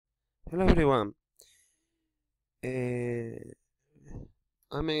Hello everyone.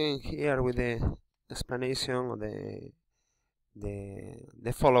 I'm here with the explanation of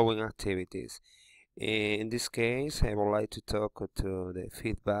the following activities. In this case, I would like to talk to the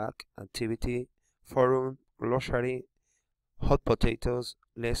feedback activity, forum, glossary, Hotpotatoes,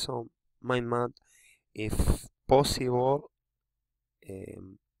 lesson, Mindmap. If possible,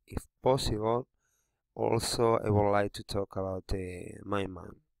 um, if possible, also I would like to talk about the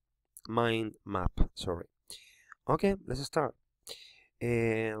mind map. Sorry. Okay, let's start.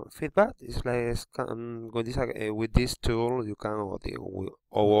 Feedback is like with this tool you can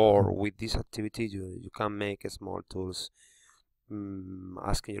or with this activity you can make small tools,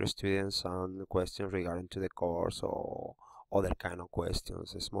 asking your students some questions regarding to the course or other kind of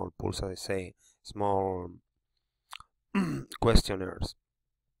questions, small pools, as I say, small questionnaires.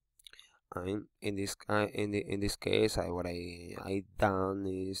 In this case, what I done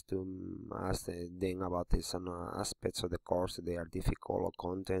is to ask them about some aspects of the course. They are difficult or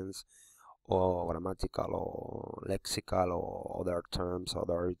contents or grammatical or lexical or other terms,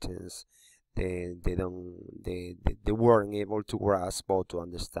 other items. They weren't able to grasp or to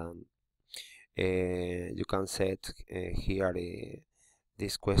understand. You can set here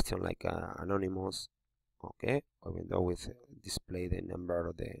this question like anonymous, okay, even though with display the number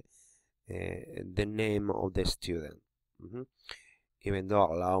of the name of the student. Even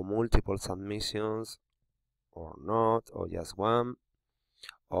though allow multiple submissions or not, or just one,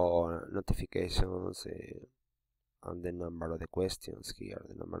 or notifications on the number of the questions here,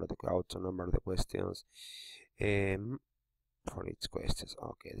 the number of the auto number of the questions for each questions.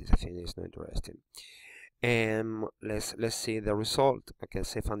 Okay, this I think is not interesting. Let's see the result. I can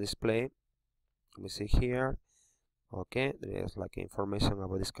save and display. Let me see here. Okay, there is like information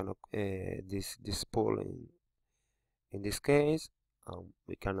about this kind of this pool in this case.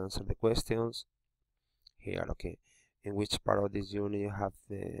 We can answer the questions here. Okay, in which part of this unit you have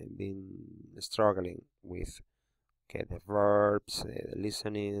been struggling with? Okay, the verbs, the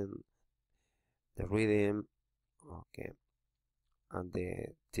listening, the reading. Okay, and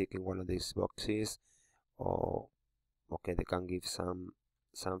the ticking one of these boxes, or okay, they can give some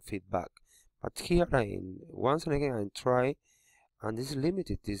feedback. But here once and again I try, and this is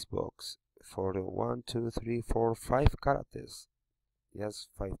limited this box for 1, 2, 3, 4, 5 characters. Just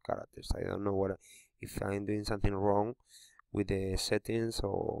 5 characters. I don't know what if I'm doing something wrong with the settings,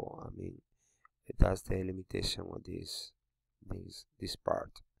 or I mean that's the limitation of this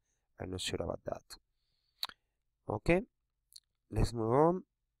part. I'm not sure about that. Okay, let's move on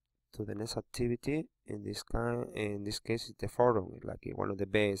to the next activity. In this case, it's the forum, like one of the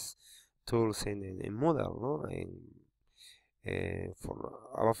best tools in Moodle, no? For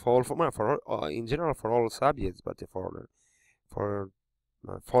above all, in general for all subjects, but for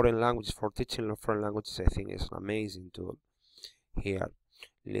foreign languages, for teaching foreign languages, I think it's an amazing tool. Here,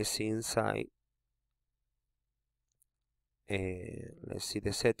 let's see inside. Let's see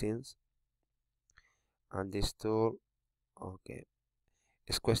the settings, and this tool. Okay,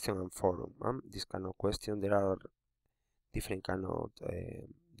 it's question and forum. This kind of question, there are different kind of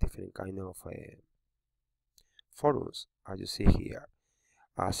forums, as you see here.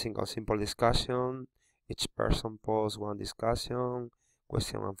 A simple discussion, each person posts one discussion.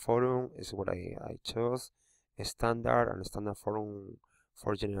 Question and forum is what I chose. A standard and standard forum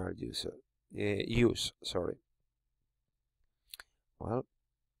for general use. Sorry. Well,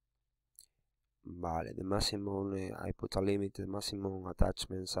 vale, the maximum, I put a limit, the maximum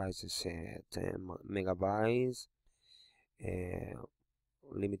attachment size is 10 megabytes.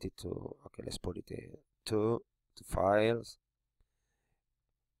 Limited to, okay, let's put it to files.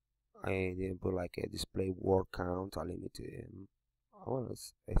 I didn't put like a display word count, a limited. Well,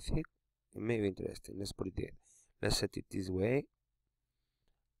 I think it may be interesting. Let's put it there. Let's set it this way.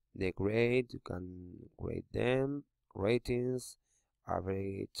 The grade, you can grade them. Ratings,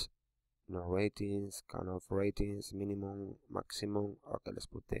 average, no ratings, kind of ratings, minimum, maximum. Okay, let's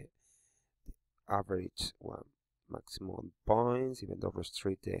put the average one. Maximum points, even though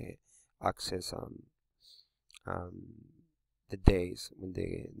restrict the access and the days when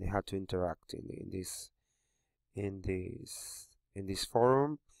they have to interact in this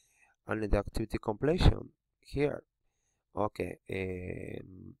forum, and the activity completion here. Okay,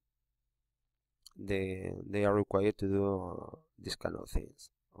 they are required to do this kind of things.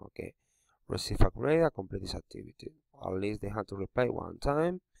 Okay, receive a grade, complete this activity. At least they have to reply one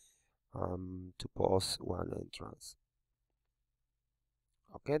time to post one entrance.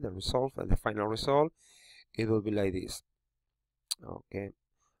 Okay, the final result, it will be like this. Okay,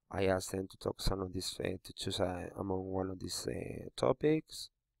 I asked them to talk some of this to choose among one of these topics.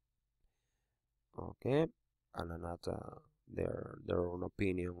 okay, and another their own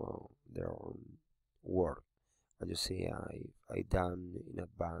opinion or their own work. As you see, I done in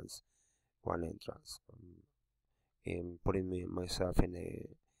advance one entrance, in putting myself in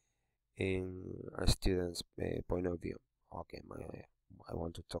a student's point of view. Okay, I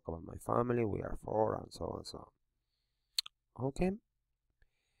want to talk about my family. We are four, and so on, so on. Okay.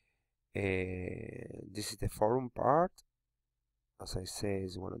 This is the forum part. As I say,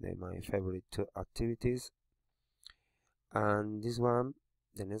 is one of my favorite two activities. And this one,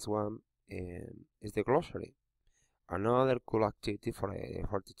 the next one, is the glossary. Another cool activity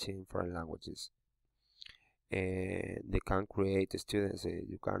for teaching foreign languages. They can create students.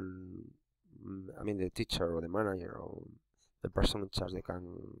 You can, I mean, the teacher or the manager or the person in charge, they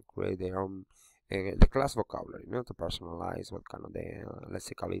can create their own the class vocabulary, to personalize what kind of the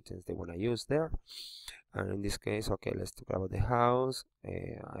lexical items they want to use there. And in this case, okay, let's talk about the house.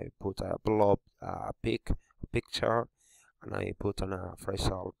 I put a blob, a picture, and I put on a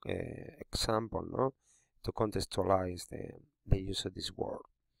phrasal example, to contextualize the use of this word.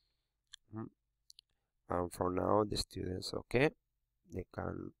 And for now, the students, okay, they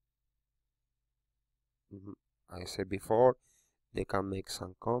can, I said before, they can make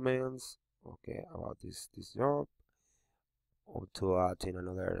some comments, okay, about this job, or to add in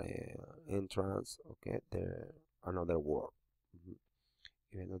another entrance, okay, another word.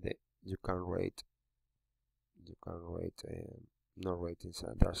 Even though you can rate, no ratings.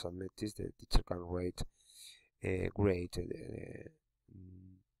 There's some methods the teacher can rate, grade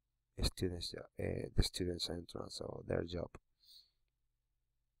the students' entrance or their job.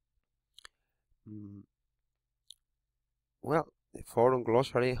 Well, the forum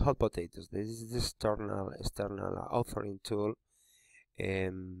glossary Hotpotatoes. This is the external authoring tool.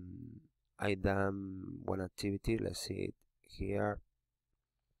 I done one activity. Let's see it here.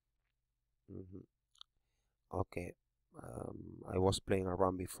 Okay, I was playing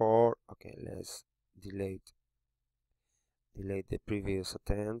around before. Okay, let's delete the previous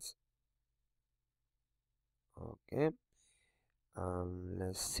attempts. Okay,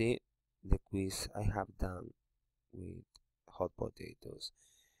 let's see the quiz I have done with Hotpotatoes.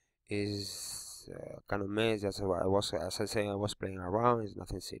 Is kind of mess. As I say, I was playing around. It's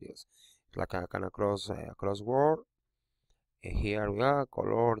nothing serious. It's like a kind of crossword. Here we are.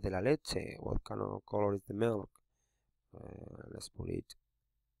 Color de la leche. What kind of color is the milk? Let's put it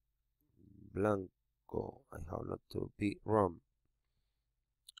blanco. I hope not to be wrong.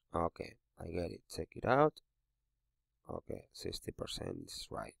 Okay, I get it. Check it out. Okay, 60% is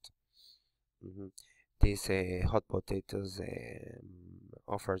right. This Hotpotatoes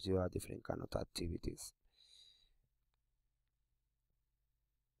offers you a different kind of activities.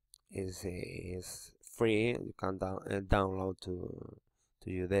 Is free. You can download to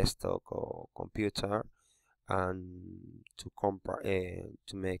your desktop or computer, and to compare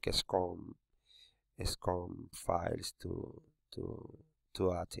to make a SCORM files to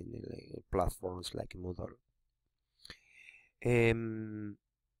add in platforms like Moodle.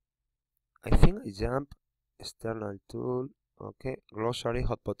 I think I jump external tool. Okay, glossary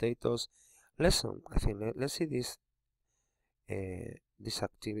Hotpotatoes lesson. I think let's see this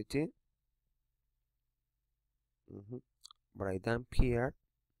activity. What I done here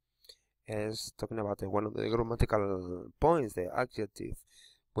is talking about one of the grammatical points, the adjective,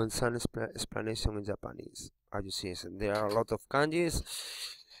 when some explanation in Japanese. As you see, there are a lot of kanjis.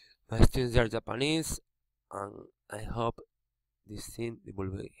 My students are Japanese, and I hope this thing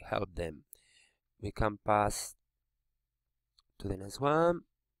will help them. We can pass to the next one.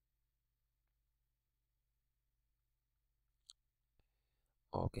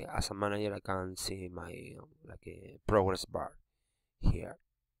 Okay, as a manager, I can see my like a progress bar here.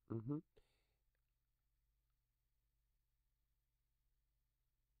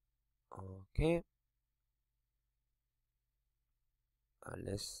 Okay, and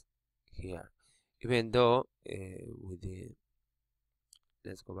let's here. Even though with the,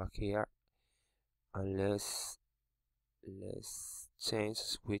 let's go back here, and let's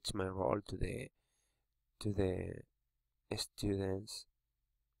switch my role to the student's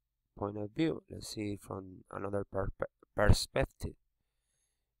point of view. Let's see from another perspective.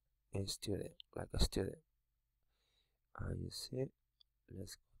 A student, like a student. And you see,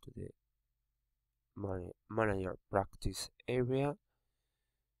 let's go to the manager practice area,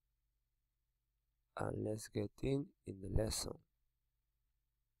 and let's get in the lesson.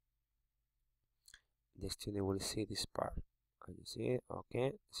 The student will see this part. And you see,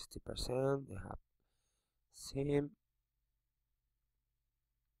 okay, 60%. They have same.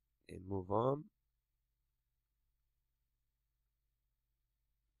 They move on.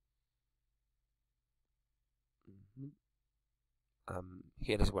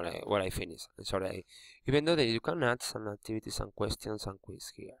 Here is where I finish. Sorry, even though you can add some activities and questions and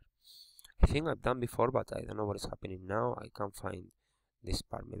quiz here. I think I've done before, but I don't know what is happening now. I can't find this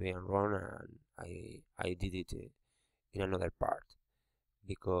part. Maybe I'm wrong and I did it in another part,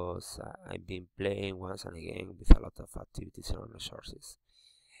 because I've been playing once and again with a lot of activities and resources.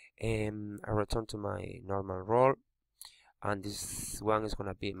 I return to my normal role, and this one is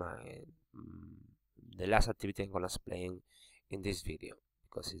gonna be my the last activity I'm gonna explain in this video,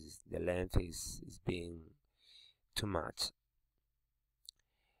 because the length is being too much.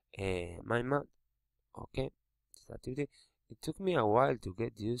 Mindmap, okay, this activity. It took me a while to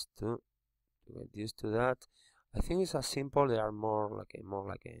get used to that. I think it's as simple. They are more like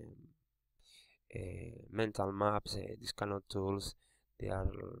mental maps. These kind of tools, they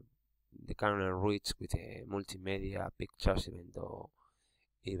can enrich with multimedia pictures,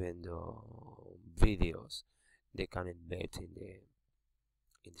 even though videos they can embed in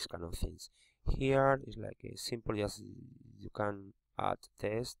these kind of things. Here is like a simple, just you can add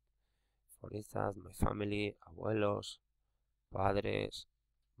text. For instance, my family, abuelos, padres,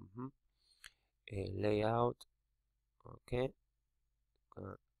 layout, okay,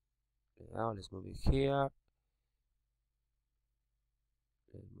 layout. Let's move it here.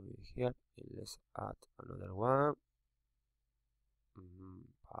 Let's add another one.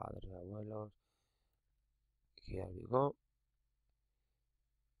 Padres, abuelos. Here we go.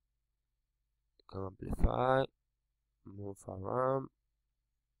 Can amplify, move around.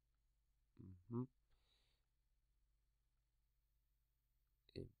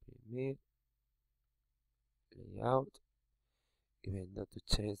 Imprimir, layout, even though to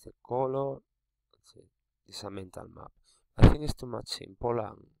change the color. This is a mental map. I think it's too much simple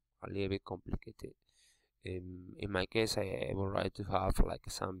and a little bit complicated. In my case, I would like to have like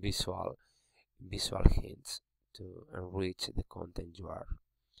some visual hints to enrich the content you are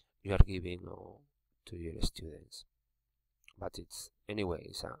giving to your students. But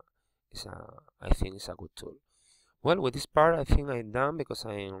I think it's a good tool. Well, with this part, I think I'm done, because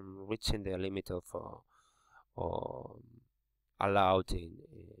I'm reaching the limit of allowed in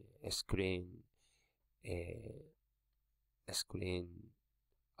screen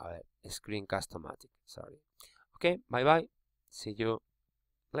customatic. Sorry. Okay, bye bye. See you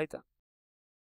later.